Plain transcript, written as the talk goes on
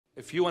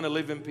If you want to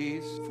live in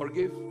peace,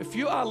 forgive. If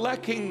you are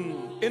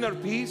lacking inner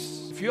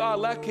peace, if you are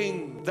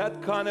lacking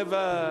that kind of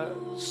a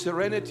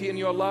serenity in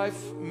your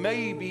life,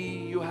 maybe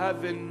you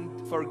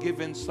haven't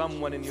forgiven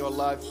someone in your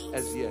life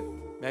as yet.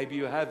 Maybe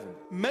you haven't.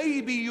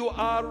 Maybe you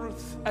are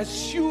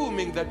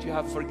assuming that you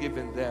have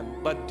forgiven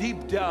them, but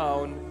deep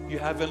down you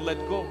haven't let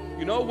go.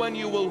 You know when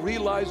you will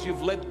realize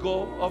you've let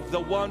go of the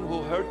one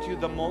who hurt you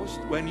the most?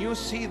 When you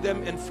see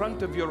them in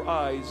front of your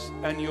eyes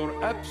and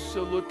you're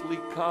absolutely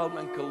calm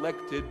and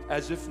collected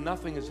as if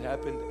nothing has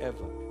happened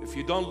ever. If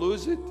you don't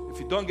lose it, if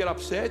you don't get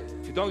upset,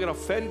 if you don't get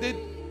offended,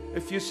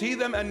 if you see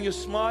them and you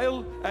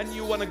smile and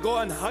you want to go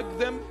and hug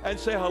them and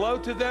say hello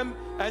to them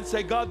and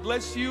say God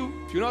bless you,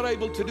 if you're not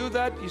able to do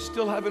that, you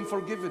still haven't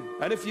forgiven.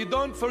 And if you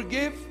don't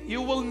forgive,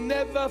 you will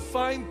never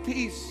find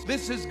peace.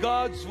 This is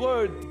God's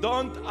word.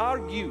 Don't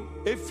argue.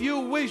 If you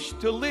wish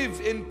to live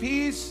in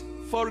peace,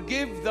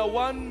 forgive the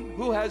one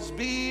who has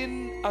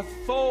been a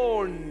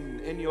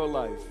thorn in your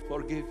life.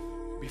 Forgive.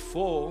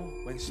 Before,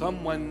 when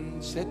someone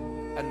said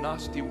a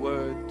nasty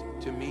word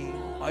to me,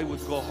 I would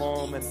go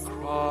home and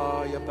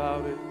cry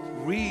about it,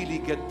 really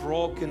get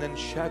broken and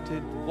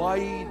shattered.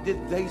 Why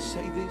did they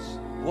say this?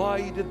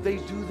 Why did they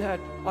do that?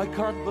 I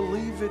can't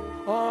believe it.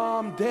 Oh,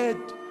 I'm dead.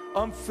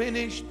 I'm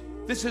finished.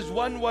 This is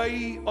one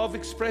way of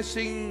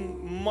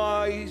expressing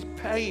my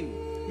pain.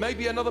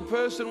 Maybe another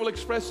person will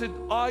express it,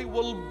 I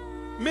will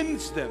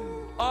mince them.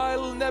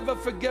 I'll never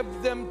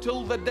forgive them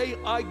till the day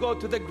I go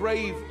to the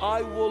grave.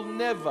 I will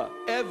never,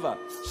 ever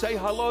say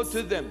hello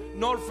to them,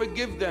 nor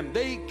forgive them.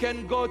 They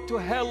can go to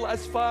hell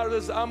as far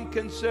as I'm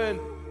concerned.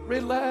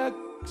 Relax.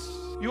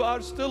 You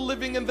are still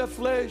living in the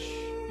flesh.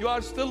 You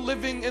are still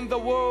living in the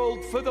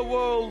world, for the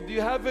world.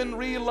 You haven't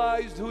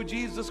realized who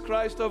Jesus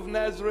Christ of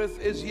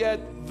Nazareth is yet.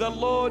 The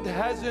Lord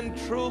hasn't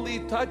truly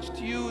touched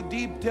you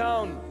deep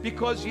down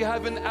because you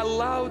haven't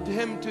allowed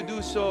Him to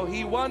do so.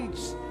 He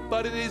wants,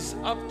 but it is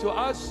up to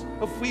us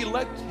if we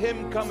let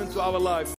Him come into our life.